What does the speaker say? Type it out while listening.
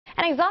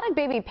An exotic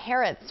baby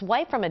parrot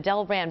swiped from a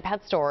Delran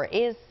pet store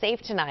is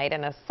safe tonight,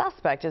 and a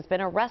suspect has been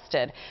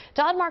arrested.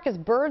 Don Marcus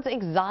Birds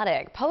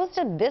Exotic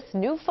posted this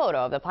new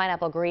photo of the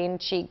pineapple green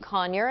cheek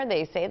conure.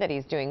 They say that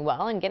he's doing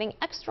well and getting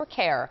extra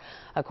care.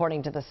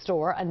 According to the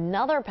store,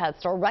 another pet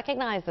store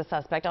recognized the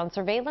suspect on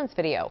surveillance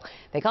video.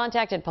 They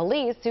contacted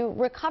police, who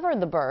recovered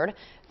the bird.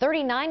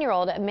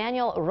 39-year-old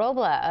Manuel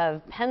Roble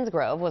of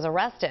Pensgrove was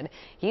arrested.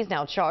 He's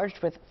now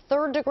charged with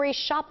third-degree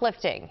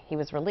shoplifting. He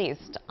was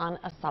released on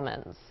a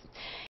summons.